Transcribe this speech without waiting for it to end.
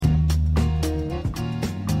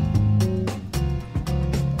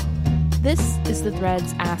This is the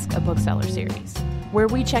Threads Ask a Bookseller series, where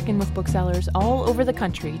we check in with booksellers all over the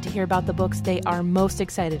country to hear about the books they are most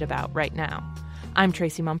excited about right now. I'm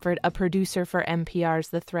Tracy Mumford, a producer for NPR's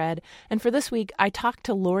The Thread, and for this week, I talked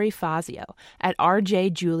to Lori Fazio at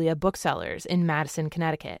R.J. Julia Booksellers in Madison,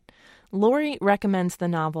 Connecticut. Lori recommends the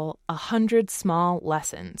novel 100 Small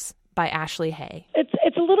Lessons by Ashley Hay.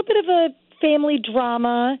 It's a little bit of a family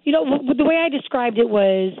drama. You know, the way I described it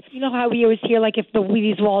was, you know how we always hear, like, if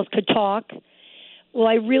these walls could talk? Well,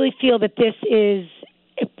 I really feel that this is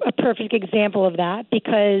a perfect example of that,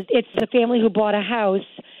 because it's a family who bought a house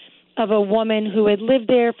of a woman who had lived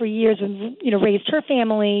there for years and, you know, raised her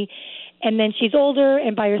family, and then she's older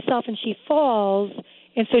and by herself and she falls,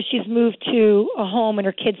 and so she's moved to a home and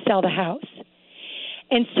her kids sell the house.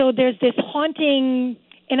 And so there's this haunting,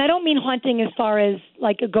 and I don't mean haunting as far as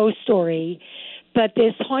like a ghost story, but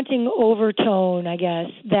this haunting overtone, I guess,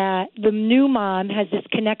 that the new mom has this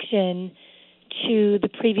connection to the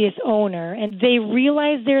previous owner, and they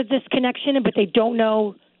realize there's this connection, but they don't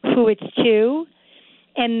know who it's to,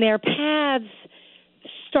 and their paths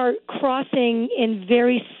start crossing in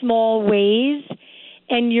very small ways,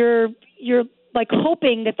 and you're like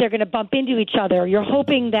hoping that they're going to bump into each other. You're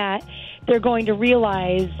hoping that they're going to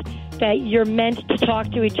realize that you're meant to talk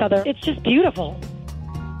to each other. It's just beautiful.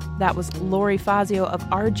 That was Lori Fazio of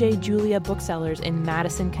R.J. Julia Booksellers in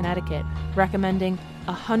Madison, Connecticut, recommending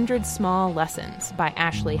 100 Small Lessons by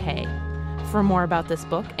Ashley Hay. For more about this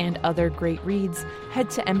book and other great reads, head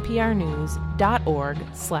to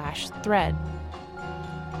nprnews.org/thread.